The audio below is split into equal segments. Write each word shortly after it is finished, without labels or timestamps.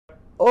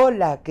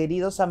Hola,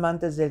 queridos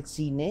amantes del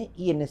cine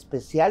y en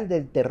especial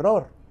del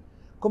terror.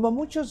 Como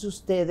muchos de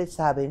ustedes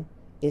saben,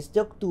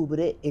 este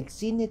octubre el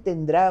cine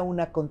tendrá un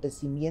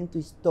acontecimiento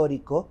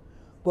histórico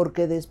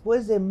porque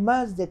después de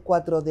más de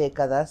 4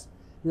 décadas,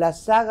 la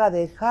saga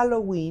de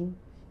Halloween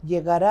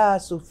llegará a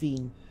su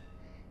fin.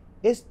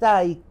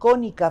 Esta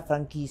icónica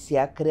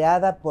franquicia,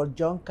 creada por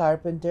John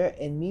Carpenter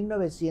en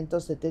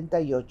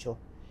 1978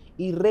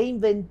 y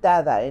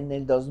reinventada en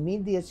el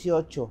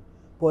 2018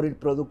 por el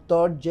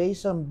productor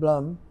Jason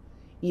Blum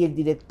y el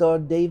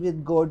director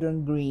David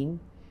Gordon Green,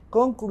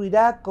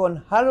 concluirá con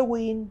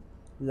Halloween,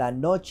 la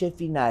noche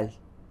final.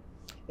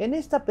 En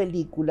esta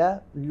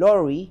película,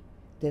 Laurie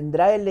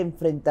tendrá el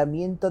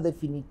enfrentamiento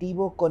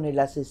definitivo con el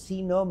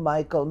asesino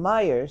Michael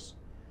Myers.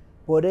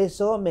 Por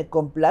eso me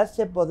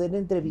complace poder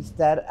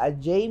entrevistar a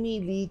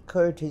Jamie Lee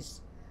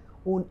Curtis,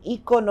 un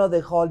ícono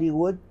de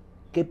Hollywood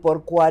que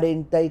por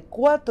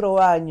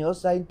 44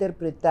 años ha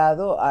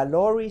interpretado a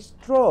Laurie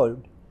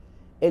Strode,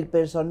 el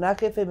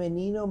personaje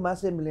femenino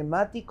más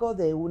emblemático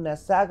de una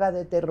saga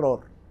de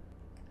terror.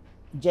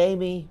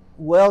 Jamie,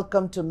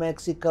 welcome to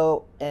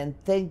Mexico and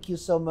thank you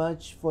so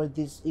much for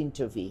this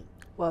interview.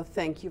 Well,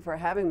 thank you for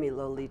having me,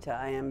 Lolita.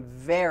 I am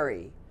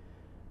very,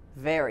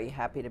 very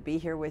happy to be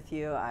here with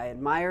you. I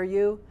admire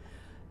you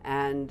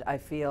and I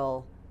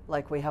feel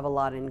like we have a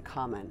lot in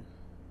common.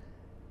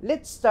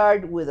 Let's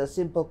start with a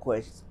simple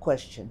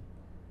question.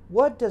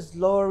 What does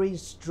Laurie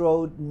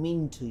Strode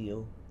mean to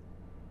you?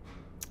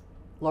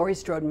 Laurie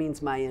Strode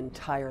means my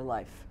entire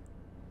life.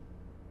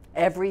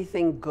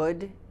 Everything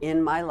good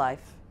in my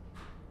life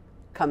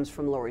comes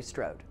from Laurie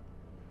Strode.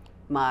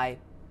 My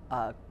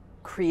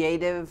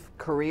creative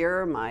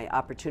career, my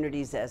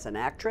opportunities as an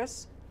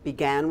actress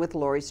began with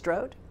Laurie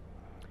Strode.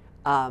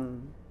 I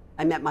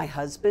met my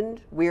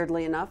husband,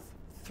 weirdly enough,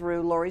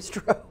 through Laurie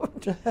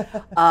Strode.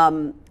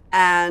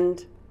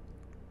 And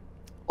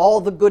all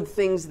the good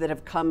things that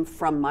have come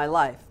from my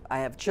life. I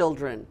have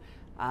children.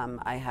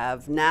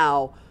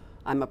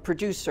 I'm a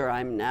producer.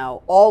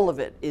 All of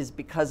it is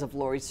because of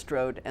Laurie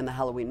Strode and the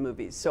Halloween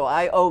movies. So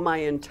I owe my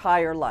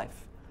entire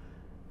life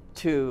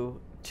to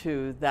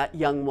that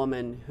young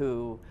woman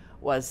who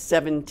was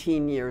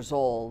 17 years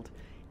old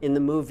in the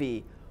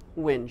movie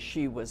when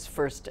she was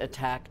first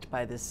attacked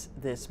by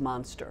this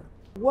monster.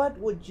 What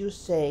would you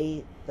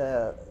say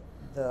the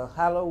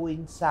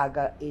Halloween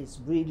saga is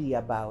really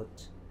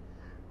about?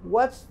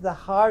 What's the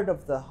heart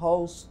of the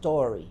whole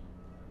story?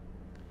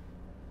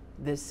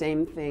 The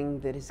same thing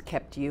that has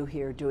kept you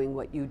here doing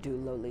what you do,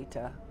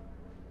 Lolita,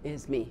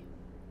 is me.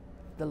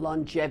 The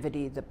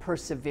longevity, the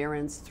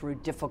perseverance through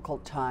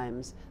difficult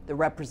times, the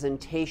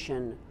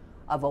representation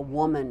of a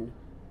woman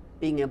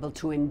being able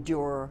to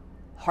endure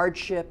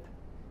hardship,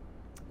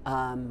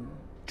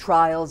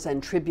 trials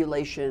and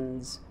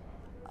tribulations,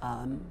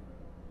 and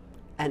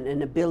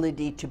an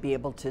ability to be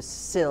able to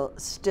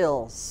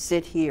still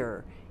sit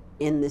here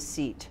in the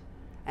seat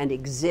and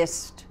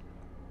exist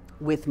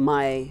with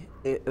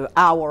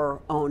our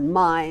own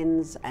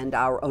minds and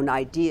our own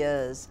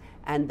ideas,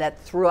 and that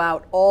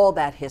throughout all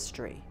that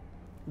history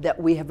that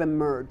we have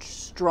emerged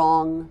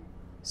strong,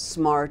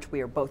 smart.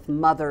 We are both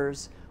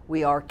mothers.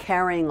 We are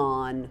carrying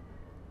on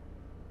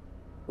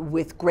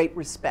with great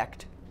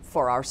respect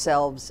for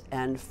ourselves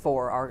and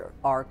for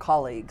our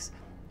colleagues.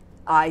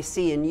 I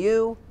see in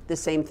you the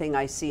same thing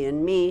I see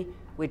in me,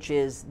 which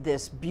is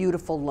this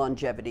beautiful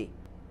longevity.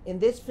 In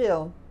this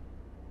film,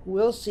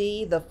 we'll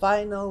see the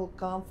final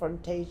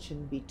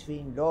confrontation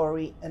between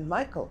Laurie and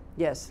Michael.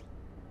 Yes.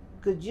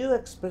 Could you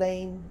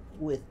explain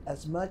with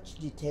as much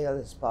detail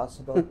as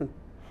possible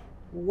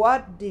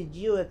what did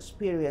you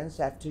experience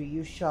after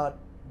you shot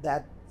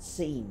that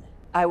scene?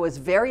 I was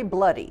very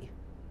bloody.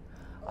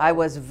 I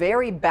was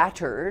very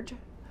battered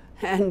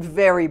and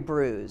very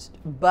bruised,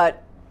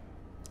 but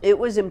it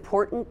was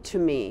important to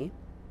me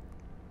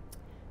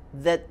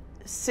that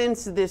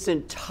since this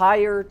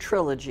entire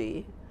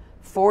trilogy,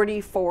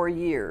 44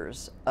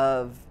 years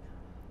of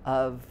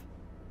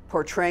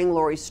portraying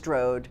Laurie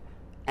Strode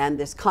and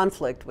this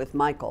conflict with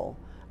Michael,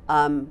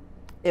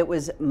 it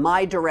was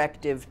my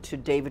directive to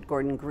David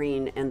Gordon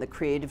Green and the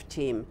creative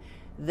team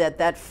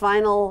that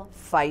final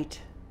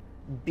fight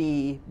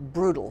be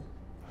brutal,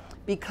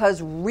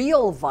 because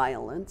real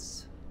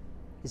violence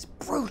is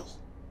brutal.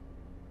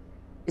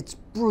 It's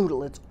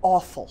brutal, it's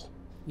awful.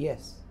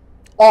 Yes.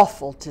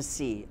 Awful to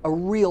see, a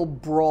real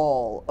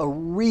brawl, a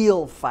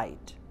real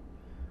fight.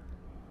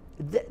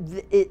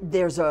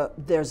 There's a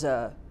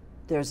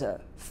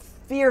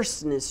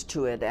fierceness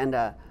to it and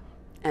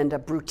a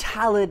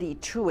brutality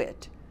to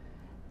it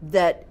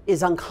that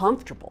is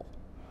uncomfortable.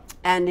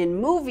 And in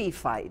movie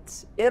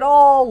fights, it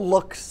all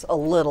looks a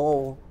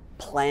little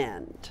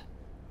planned.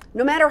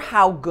 No matter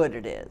how good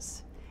it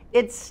is,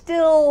 it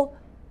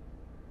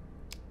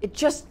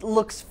just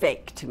looks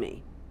fake to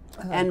me.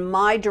 And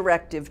my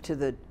directive to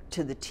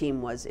the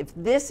team was, if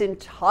this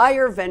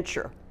entire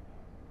venture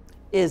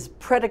is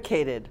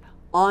predicated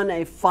on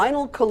a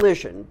final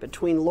collision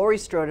between Laurie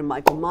Strode and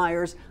Michael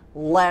Myers,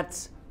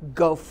 let's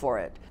go for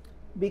it.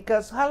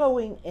 Because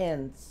Halloween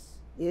Ends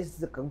is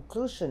the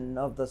conclusion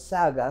of the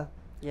saga,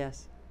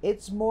 Yes.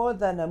 It's more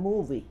than a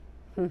movie.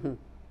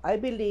 I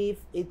believe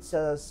it's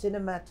a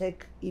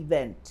cinematic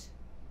event.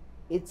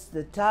 It's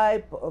the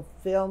type of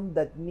film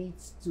that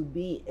needs to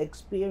be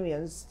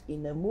experienced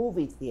in a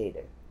movie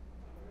theater.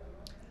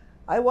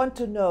 I want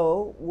to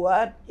know,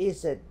 what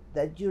is it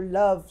that you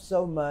love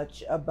so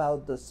much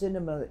about the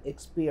cinema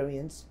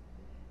experience,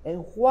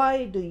 and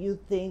why do you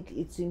think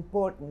it's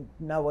important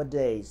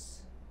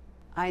nowadays?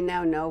 I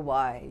now know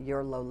why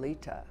you're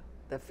Lolita,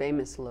 the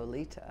famous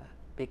Lolita,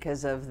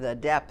 because of the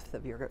depth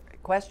of your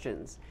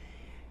questions.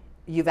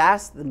 You've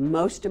asked the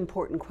most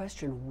important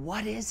question: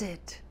 what is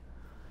it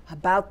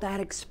about that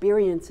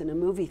experience in a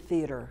movie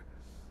theater?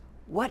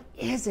 What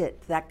is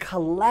it, that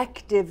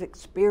collective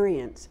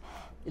experience,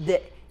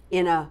 that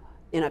in a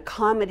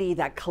comedy,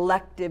 that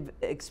collective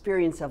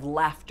experience of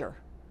laughter?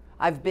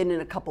 I've been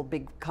in a couple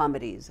big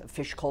comedies, A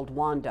Fish Called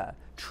Wanda,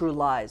 True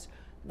Lies.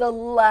 The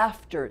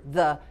laughter,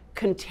 the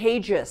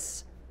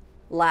contagious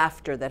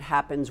laughter that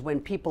happens when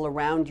people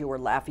around you are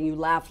laughing. You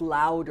laugh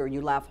louder,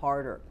 you laugh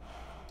harder.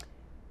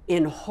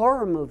 In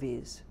horror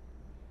movies,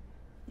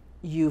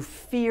 you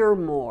fear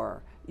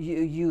more,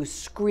 you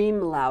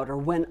scream louder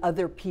when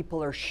other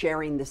people are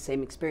sharing the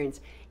same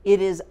experience.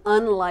 It is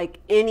unlike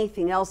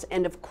anything else,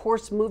 and of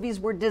course movies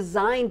were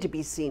designed to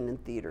be seen in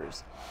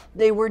theaters.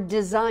 They were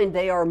designed,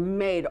 they are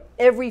made.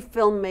 Every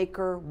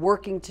filmmaker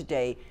working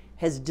today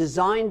has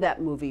designed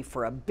that movie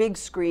for a big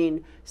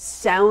screen,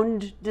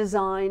 sound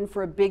design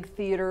for a big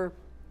theater,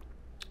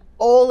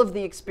 all of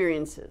the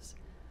experiences.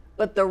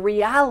 But the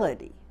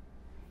reality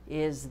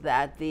is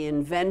that the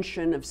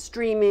invention of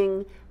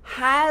streaming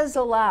has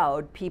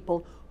allowed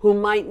people who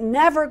might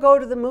never go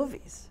to the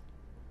movies,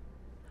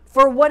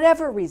 for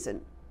whatever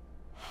reason,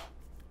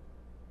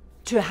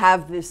 to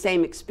have the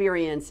same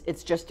experience.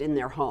 It's just in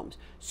their homes.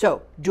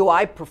 So, do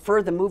I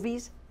prefer the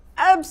movies?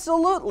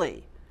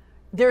 Absolutely.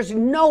 There's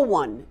no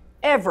one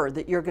ever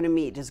that you're going to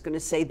meet is going to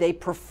say they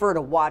prefer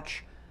to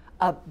watch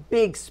a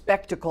big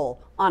spectacle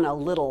on a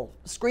little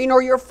screen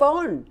or your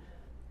phone.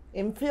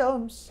 In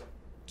films,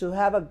 to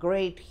have a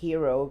great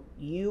hero,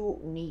 you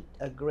need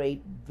a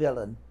great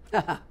villain.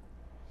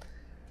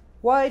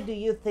 Why do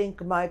you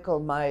think Michael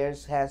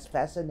Myers has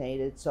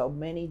fascinated so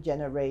many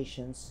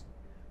generations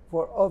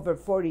for over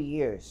 40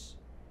 years?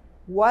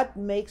 What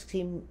makes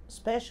him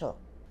special?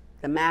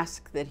 The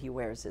mask that he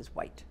wears is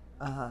white.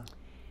 Uh-huh.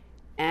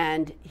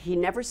 And he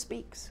never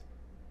speaks.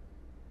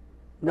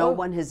 No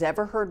one has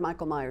ever heard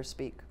Michael Myers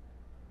speak.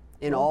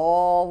 In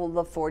all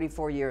the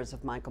 44 years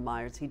of Michael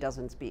Myers, he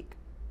doesn't speak.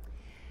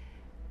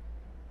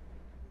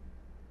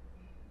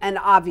 And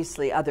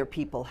obviously other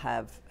people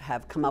have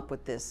come up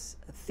with this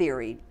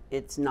theory.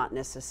 It's not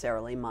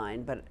necessarily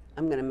mine, but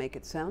I'm going to make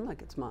it sound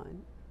like it's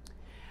mine.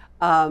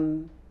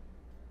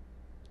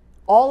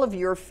 All of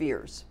your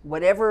fears,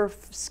 whatever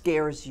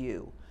scares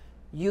you,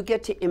 you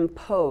get to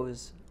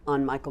impose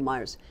on Michael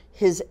Myers.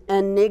 His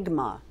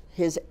enigma,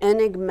 his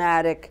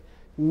enigmatic,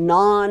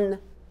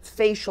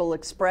 non-facial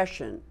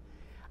expression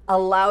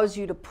allows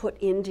you to put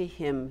into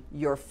him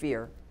your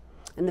fear.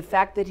 And the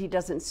fact that he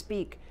doesn't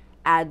speak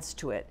adds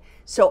to it.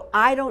 So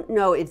I don't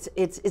know,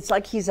 it's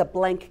like he's a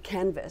blank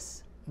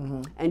canvas,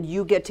 and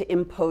you get to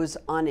impose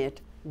on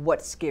it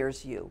what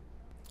scares you.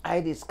 I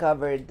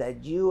discovered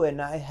that you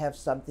and I have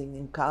something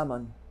in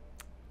common.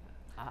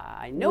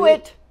 I knew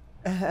it.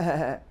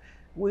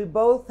 We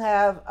both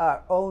have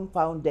our own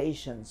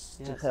foundations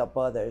to Yes. help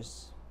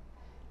others.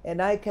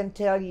 And I can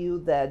tell you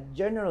that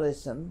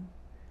journalism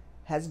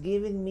has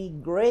given me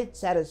great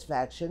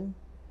satisfaction,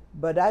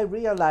 but I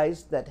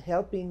realized that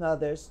helping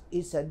others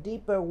is a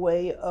deeper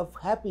way of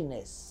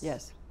happiness.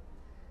 Yes.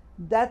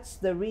 That's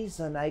the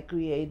reason I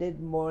created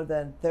more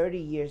than 30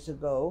 years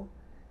ago,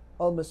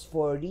 almost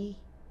 40,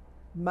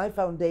 my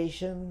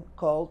foundation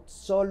called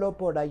Solo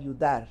por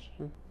Ayudar.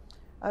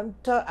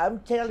 I'm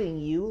telling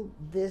you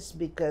this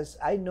because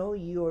I know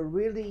you're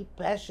really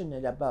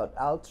passionate about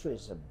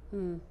altruism.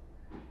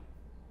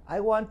 I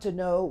want to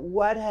know,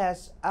 what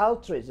has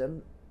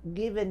altruism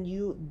given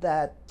you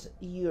that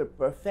your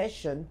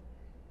profession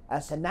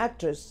as an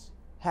actress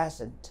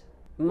hasn't?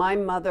 My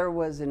mother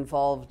was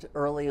involved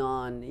early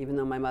on, even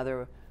though my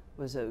mother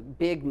was a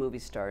big movie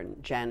star,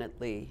 Janet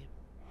Leigh,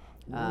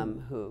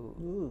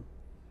 who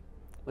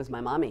was my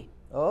mommy.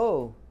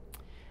 Oh.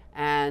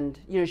 And,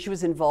 you know, she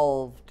was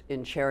involved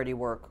in charity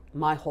work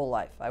my whole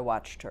life. I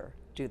watched her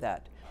do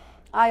that.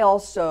 I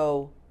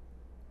also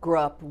grew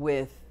up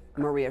with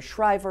Maria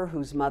Shriver,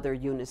 whose mother,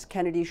 Eunice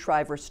Kennedy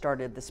Shriver,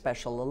 started the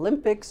Special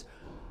Olympics.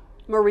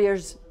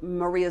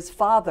 Maria's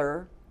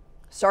father,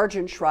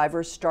 Sergeant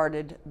Shriver,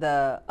 started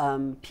the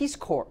Peace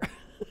Corps.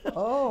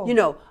 Oh. You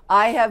know,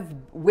 I have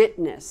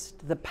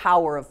witnessed the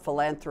power of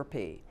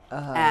philanthropy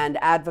and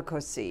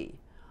advocacy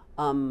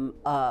on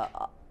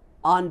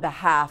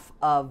behalf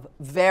of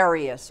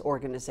various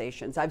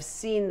organizations. I've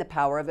seen the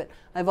power of it.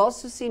 I've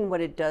also seen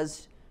what it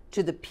does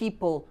to the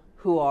people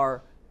who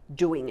are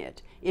doing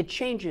it. It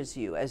changes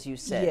you, as you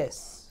said.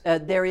 Yes.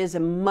 There is a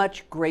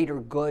much greater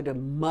good, a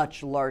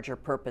much larger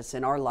purpose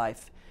in our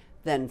life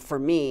than, for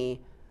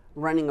me,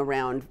 running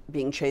around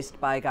being chased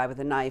by a guy with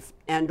a knife,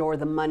 and or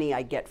the money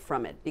I get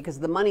from it, because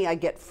the money I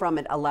get from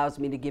it allows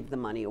me to give the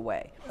money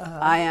away.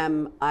 I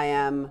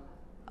am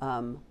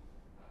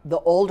the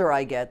older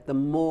I get, the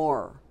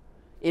more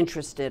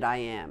interested I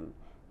am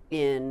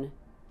in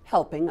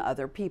helping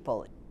other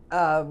people.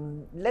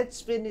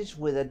 Let's finish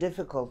with a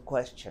difficult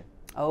question.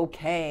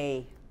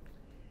 Okay.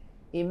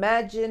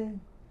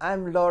 Imagine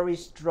I'm Laurie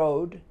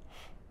Strode,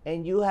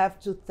 and you have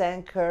to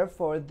thank her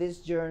for this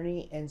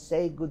journey and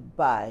say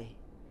goodbye.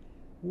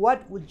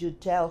 What would you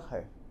tell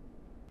her?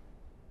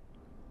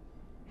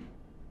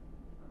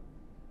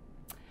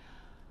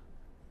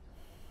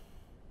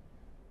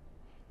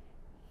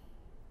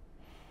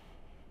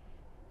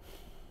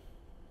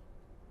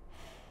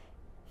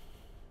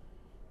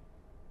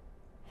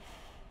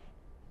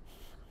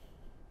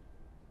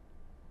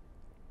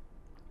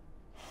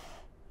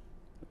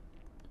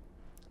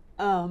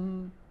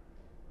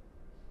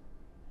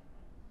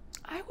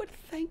 I would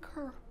thank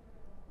her.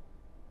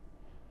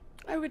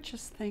 I would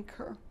just thank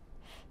her.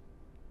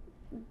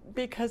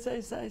 Because,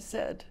 as I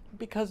said,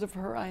 because of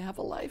her, I have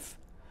a life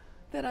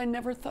that I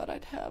never thought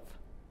I'd have,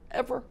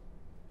 ever.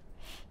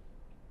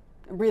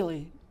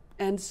 Really.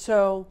 And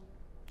so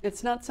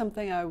it's not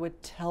something I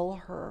would tell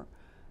her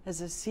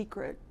as a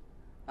secret.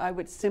 I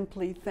would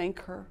simply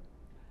thank her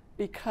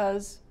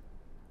because,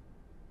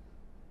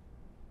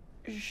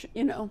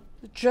 you know,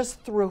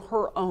 just through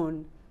her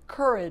own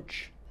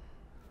courage,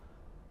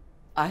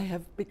 I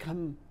have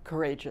become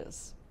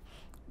courageous.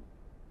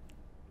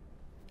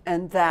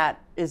 And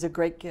that is a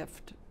great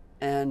gift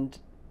and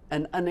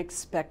an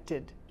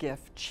unexpected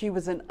gift. She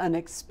was an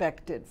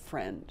unexpected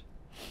friend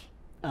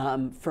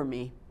for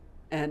me,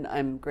 and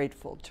I'm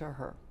grateful to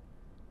her.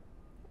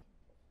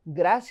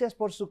 Gracias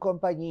por su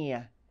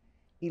compañía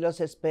y los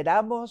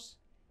esperamos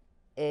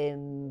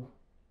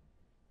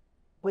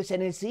pues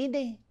en el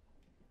cine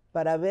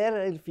para ver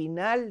el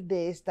final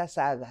de esta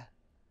saga.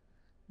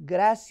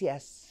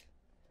 Gracias.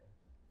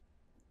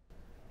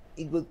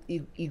 Y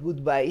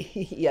goodbye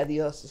y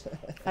adiós.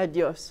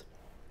 Adiós.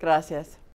 Gracias.